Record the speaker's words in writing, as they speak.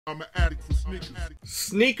I'm an addict for sneakers.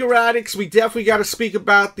 Sneaker addicts, we definitely got to speak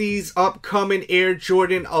about these upcoming Air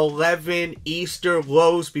Jordan 11 Easter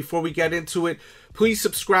lows. Before we get into it, please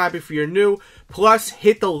subscribe if you're new. Plus,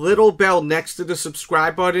 hit the little bell next to the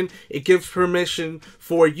subscribe button. It gives permission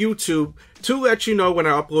for YouTube to let you know when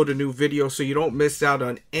I upload a new video so you don't miss out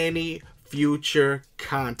on any future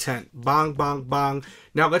content. Bong, bong, bong.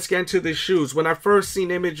 Now, let's get into the shoes. When I first seen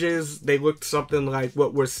images, they looked something like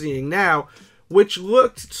what we're seeing now, which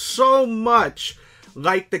looked so much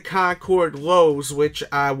like the Concord lows, which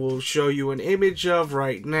I will show you an image of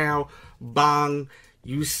right now. Bong.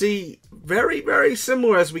 You see, very, very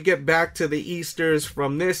similar as we get back to the Easters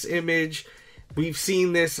from this image. We've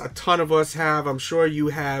seen this, a ton of us have, I'm sure you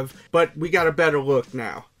have, but we got a better look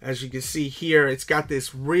now. As you can see here, it's got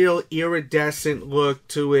this real iridescent look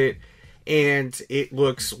to it, and it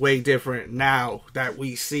looks way different now that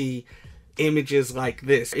we see images like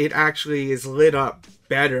this. It actually is lit up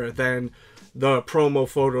better than the promo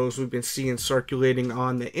photos we've been seeing circulating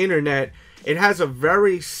on the internet. It has a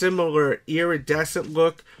very similar iridescent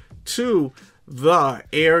look to the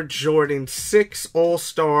Air Jordan 6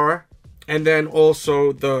 All-Star and then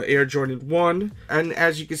also the Air Jordan 1. And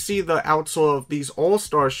as you can see, the outsole of these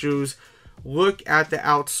All-Star shoes, look at the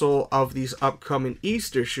outsole of these upcoming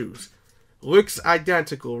Easter shoes. Looks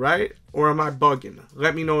identical, right? Or am I bugging?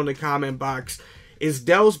 Let me know in the comment box. Is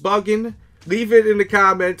Delz bugging? Leave it in the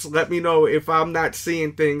comments. Let me know if I'm not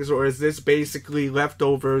seeing things, or is this basically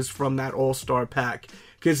leftovers from that All-Star pack?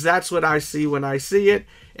 Because that's what I see when I see it.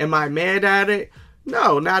 Am I mad at it?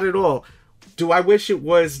 No, not at all. Do I wish it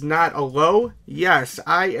was not a low? Yes,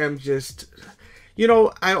 I am just... You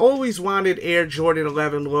know, I always wanted Air Jordan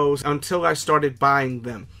 11 lows until I started buying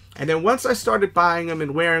them. And then once I started buying them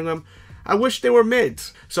and wearing them, I wish they were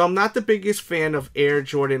mids. So I'm not the biggest fan of Air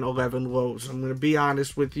Jordan 11 lows. I'm going to be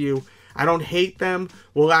honest with you. I don't hate them.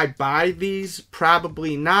 Will I buy these?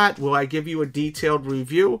 Probably not. Will I give you a detailed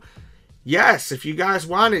review? Yes. If you guys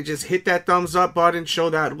want it, just hit that thumbs up button.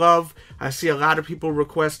 Show that love. I see a lot of people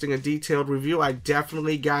requesting a detailed review. I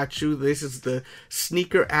definitely got you. This is the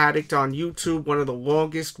Sneaker Addict on YouTube, one of the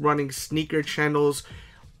longest running sneaker channels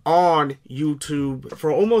on YouTube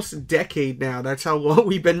for almost a decade now. That's how long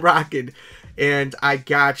we've been rocking. And I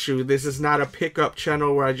got you. This is not a pickup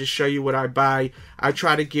channel where I just show you what I buy. I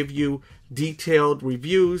try to give you detailed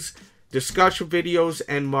reviews, discussion videos,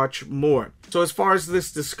 and much more. So as far as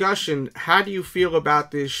this discussion, how do you feel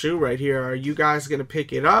about this shoe right here? Are you guys going to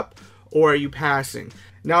pick it up, or are you passing?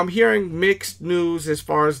 Now, I'm hearing mixed news as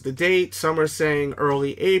far as the date. Some are saying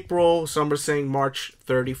early April. Some are saying March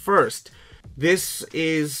 31st. This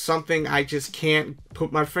is something I just can't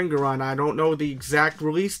put my finger on. I don't know the exact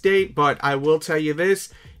release date, but I will tell you this.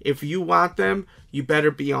 If you want them, you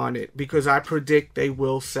better be on it, because I predict they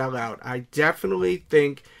will sell out. I definitely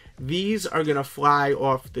think these are going to fly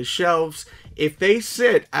off the shelves. If they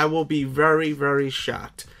sit, I will be very, very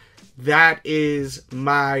shocked. That is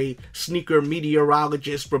my sneaker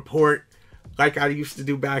meteorologist report, like I used to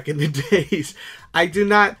do back in the days. I do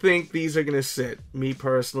not think these are going to sit, me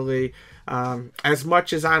personally. As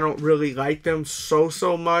much as I don't really like them so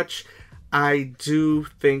much, I do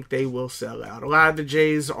think they will sell out. A lot of the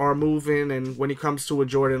J's are moving, and when it comes to a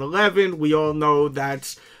Jordan 11, we all know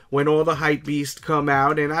that's when all the hype beasts come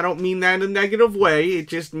out, and I don't mean that in a negative way. It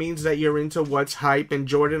just means that you're into what's hype, and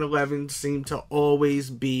Jordan 11 seem to always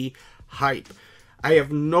be hype. I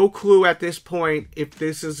have no clue at this point if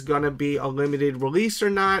this is going to be a limited release or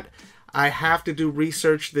not. I have to do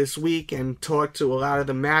research this week and talk to a lot of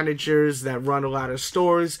the managers that run a lot of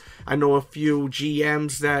stores. I know a few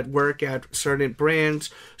GMs that work at certain brands.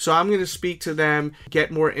 So I'm going to speak to them,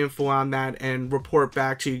 get more info on that, and report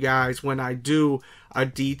back to you guys when I do a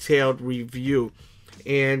detailed review.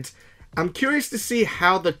 And I'm curious to see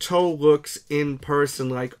how the toe looks in person,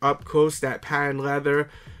 like up close, that patent leather.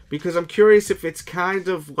 Because I'm curious if it's kind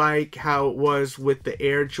of like how it was with the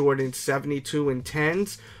Air Jordan 72 and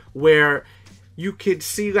 10s, where you could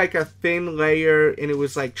see like a thin layer and it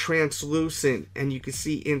was like translucent and you could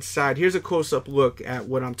see inside. Here's a close-up look at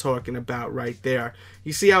what I'm talking about right there.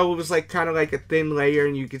 You see how it was like kind of like a thin layer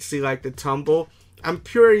and you could see like the tumble? I'm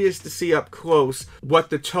curious to see up close what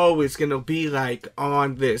the toe is going to be like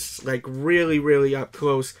on this, like really, really up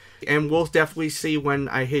close. And we'll definitely see when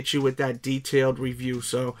I hit you with that detailed review.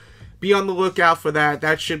 So be on the lookout for that.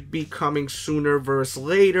 That should be coming sooner versus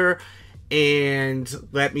later. And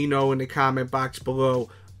let me know in the comment box below,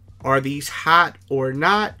 are these hot or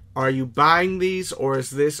not? Are you buying these, or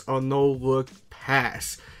is this a no-look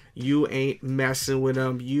pass? You ain't messing with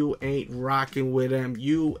them. You ain't rocking with them.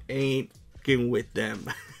 You ain't with them.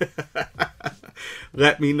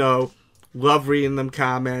 Let me know. Love reading them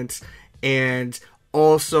comments. And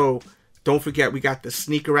also, don't forget, we got the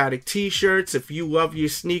Sneaker Addict t-shirts. If you love your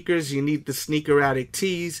sneakers, you need the Sneaker Addict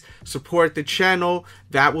tees. Support the channel.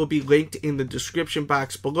 That will be linked in the description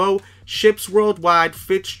box below. Ships worldwide,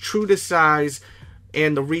 fits true to size,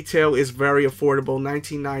 and the retail is very affordable,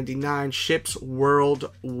 $19.99. Ships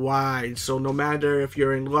worldwide. So no matter if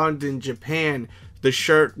you're in London, Japan, the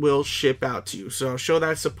shirt will ship out to you. So show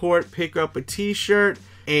that support, pick up a t-shirt.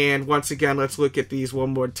 And once again, let's look at these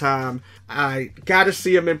one more time. I gotta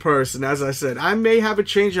see them in person. As I said, I may have a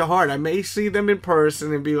change of heart. I may see them in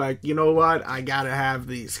person and be like, you know what? I gotta have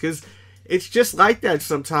these. Because it's just like that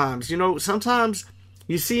sometimes. You know, sometimes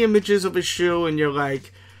you see images of a shoe and you're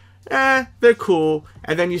like, they're cool.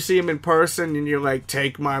 And then you see them in person and you're like,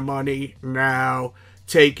 take my money now.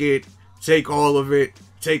 Take it. Take all of it.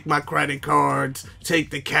 Take my credit cards,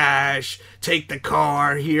 take the cash, take the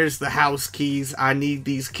car, here's the house keys. I need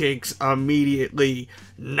these kicks immediately,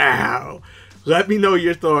 now. Let me know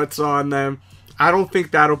your thoughts on them. I don't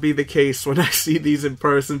think that'll be the case when I see these in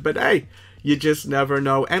person, but hey, you just never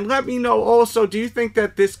know. And let me know also, do you think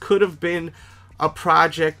that this could have been a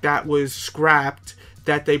project that was scrapped,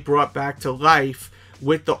 that they brought back to life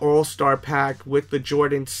with the All-Star Pack, with the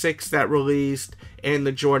Jordan 6 that released, and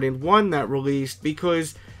the Jordan 1 that released,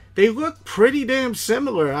 because they look pretty damn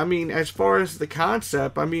similar. I mean, as far as the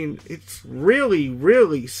concept, I mean, it's really,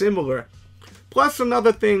 really similar. Plus,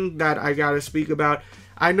 another thing that I gotta speak about,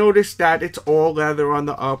 I noticed that it's all leather on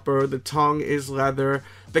the upper, the tongue is leather.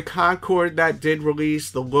 The Concord that did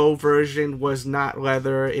release, the low version, was not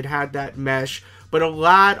leather. It had that mesh. But a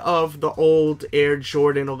lot of the old Air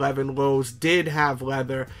Jordan 11 lows did have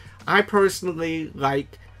leather. I personally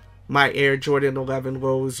like my Air Jordan 11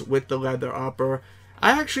 lows with the leather upper.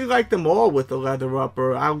 I actually like them all with the leather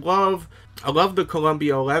upper. I love the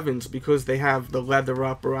Columbia 11s because they have the leather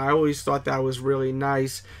upper. I always thought that was really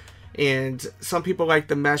nice. And some people like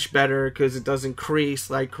the mesh better because it doesn't crease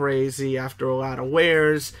like crazy after a lot of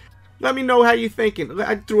wears. Let me know how you're thinking.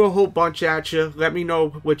 I threw a whole bunch at you. Let me know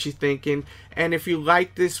what you're thinking. And if you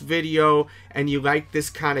like this video and you like this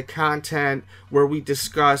kind of content where we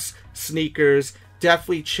discuss sneakers,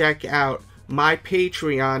 definitely check out my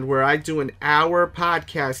Patreon, where I do an hour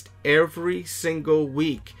podcast every single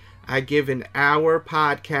week. I give an hour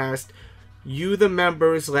podcast. You, the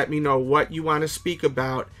members, let me know what you want to speak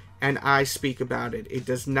about, and I speak about it. It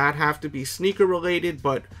does not have to be sneaker related,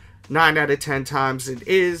 but 9 out of 10 times it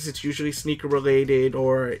is. It's usually sneaker related,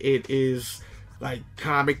 or it is like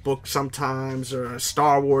comic book sometimes, or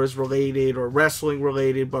Star Wars related, or wrestling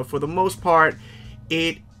related. But for the most part,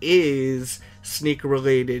 it is sneaker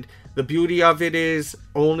related. The beauty of it is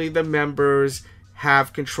only the members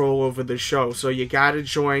have control over the show. So you gotta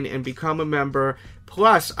join and become a member.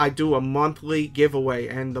 Plus, I do a monthly giveaway,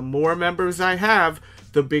 and the more members I have,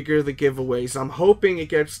 the bigger the giveaways. I'm hoping it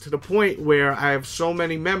gets to the point where I have so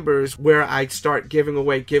many members where I start giving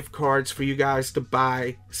away gift cards for you guys to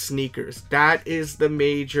buy sneakers. That is the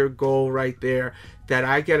major goal right there, that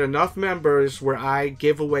I get enough members where I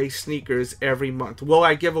give away sneakers every month. Well,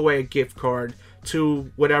 I give away a gift card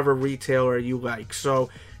to whatever retailer you like. So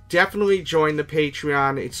definitely join the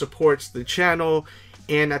Patreon. It supports the channel,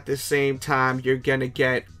 and at the same time, you're gonna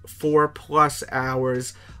get 4+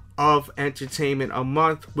 hours of entertainment a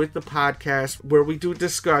month with the podcast, where we do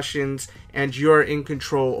discussions and you're in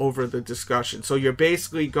control over the discussion. So you're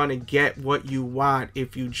basically gonna get what you want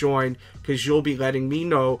if you join, because you'll be letting me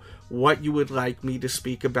know what you would like me to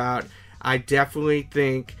speak about. I definitely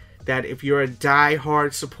think that if you're a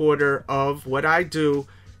die-hard supporter of what I do,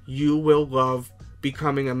 you will love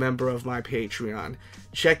becoming a member of my Patreon.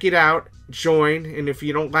 Check it out, join, and if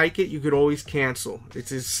you don't like it, you could always cancel.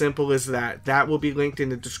 It's as simple as that. That will be linked in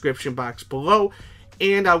the description box below,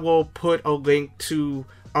 and I will put a link to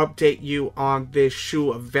update you on this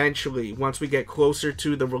shoe eventually. Once we get closer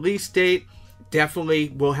to the release date, definitely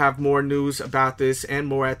we'll have more news about this and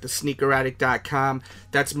more at the sneakeraddict.com.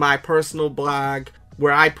 That's my personal blog,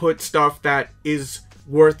 where I put stuff that is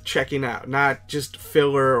worth checking out, not just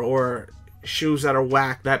filler or shoes that are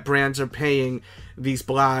whack that brands are paying these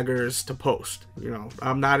bloggers to post. You know,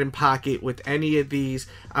 I'm not in pocket with any of these.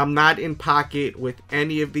 I'm not in pocket with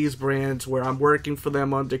any of these brands where I'm working for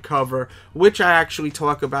them undercover, which I actually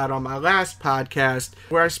talk about on my last podcast,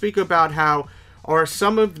 where I speak about how are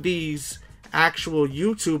some of these actual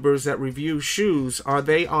YouTubers that review shoes, are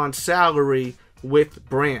they on salary with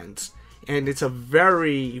brands? And it's a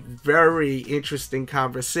very, very interesting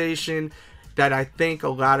conversation that I think a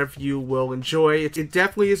lot of you will enjoy. It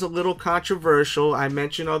definitely is a little controversial. I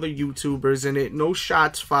mention other YouTubers in it. No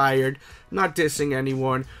shots fired. I'm not dissing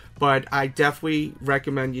anyone. but I definitely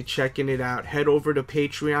recommend you checking it out. Head over to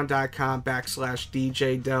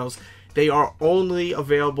patreon.com/DJ Delz. They are only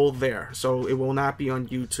available there, so it will not be on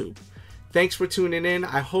YouTube. Thanks for tuning in.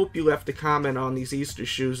 I hope you left a comment on these Easter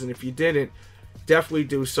shoes, and if you didn't, definitely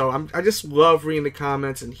do so. I just love reading the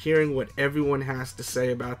comments and hearing what everyone has to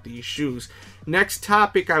say about these shoes. Next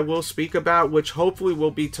topic I will speak about, which hopefully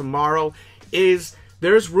will be tomorrow, is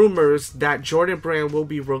there's rumors that Jordan Brand will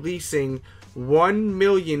be releasing 1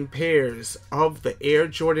 million pairs of the Air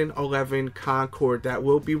Jordan 11 Concord that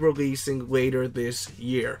will be releasing later this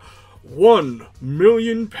year. 1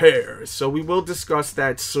 million pairs. So we will discuss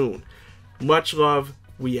that soon. Much love.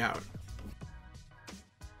 We out.